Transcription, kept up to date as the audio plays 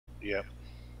Yep.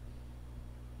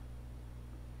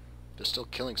 They're still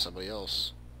killing somebody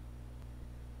else.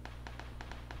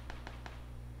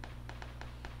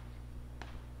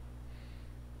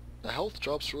 The health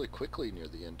drops really quickly near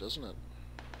the end, doesn't it?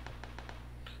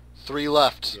 3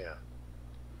 left. Yeah.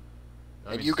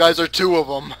 And you guys are 2 of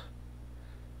them.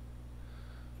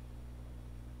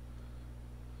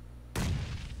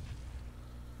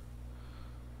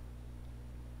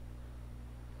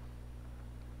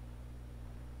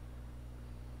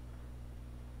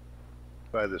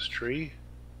 By this tree.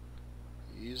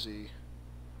 Easy.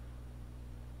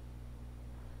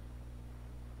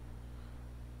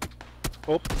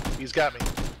 Oh, he's got me.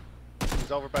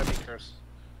 He's over by me, Curse.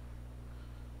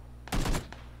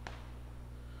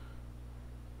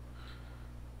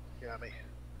 Got me.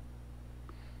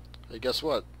 Hey, guess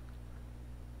what?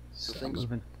 The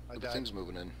died. thing's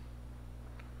moving in.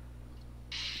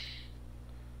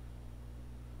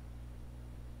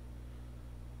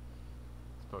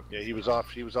 Yeah, he was off.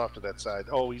 He was off to that side.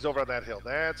 Oh, he's over on that hill.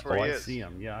 That's where he is. I see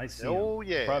him. Yeah, I see him. Oh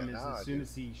yeah. Problem is, as soon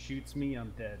as he shoots me,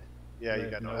 I'm dead. Yeah, you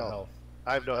got no health.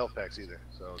 I have no health packs either,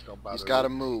 so don't bother. He's got to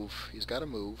move. He's got to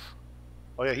move.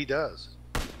 Oh yeah, he does.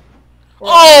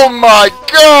 Oh my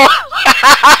god!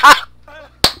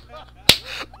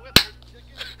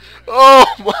 Oh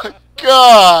my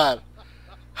god!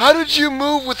 How did you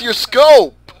move with your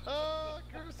scope?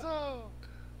 Kurso!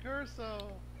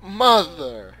 Kurso!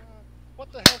 Mother!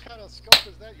 What the hell kind of scope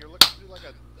is that? You're looking through like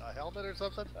a helmet or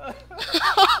something?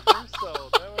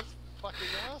 Kurso, that was fucking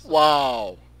awesome.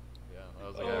 Wow. Yeah, that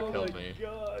was the guy who killed me.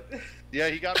 God. Yeah,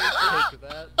 he got me. Take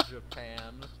that,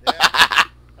 Japan. Yeah.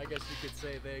 I guess you could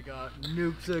say they got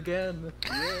nukes again.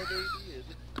 Yeah, they did.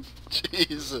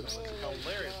 Jesus.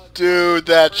 Hilarious. Dude,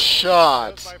 that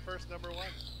shot. That was my first #1.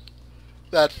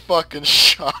 That fucking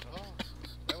shot. Oh,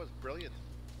 that was brilliant.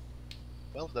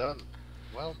 Well done.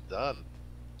 Well done.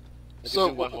 I So,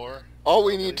 can do one more. all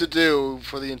we need to do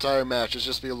for the entire match is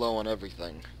just be low on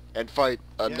everything and fight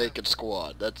a naked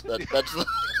squad. That's the...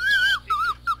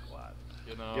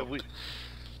 You know. Yeah, we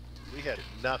had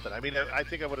nothing. I mean, I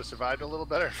think I would have survived a little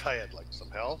better if I had like some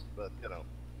health, but you know.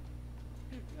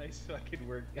 Nice fucking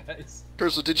work, guys.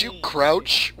 Kurso, did you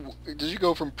crouch? Did you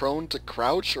go from prone to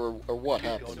crouch, or what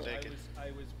happened? So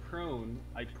I was prone,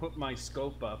 I put my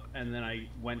scope up, and then I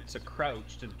went to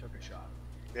crouched and took a shot.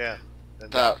 Yeah.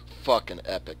 And That fucking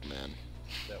epic, man.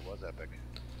 that was epic.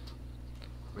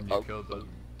 When you killed them.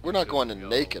 We're not going to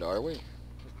naked, are we?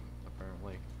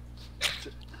 Apparently.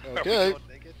 Are we Okay. going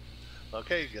naked?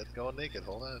 Okay, get going naked.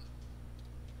 Hold on.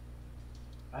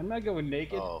 I'm not going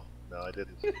naked. Oh no, I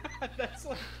didn't. that's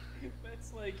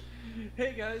like,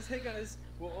 hey guys,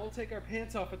 we'll all take our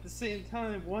pants off at the same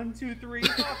time. 1, 2, 3.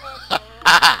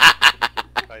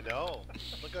 I know.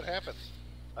 Look what happened.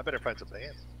 I better find some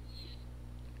pants.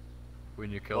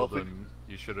 When you killed him,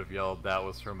 you should have yelled, "That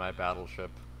was for my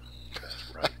battleship."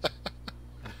 That's right.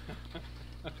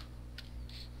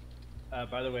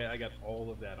 By the way, I got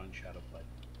all of that on Shadowplay.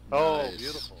 Oh, Nice.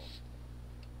 beautiful.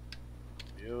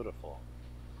 Beautiful.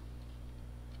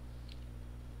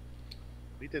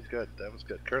 We did good. That was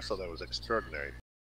good. Kurso, that was extraordinary.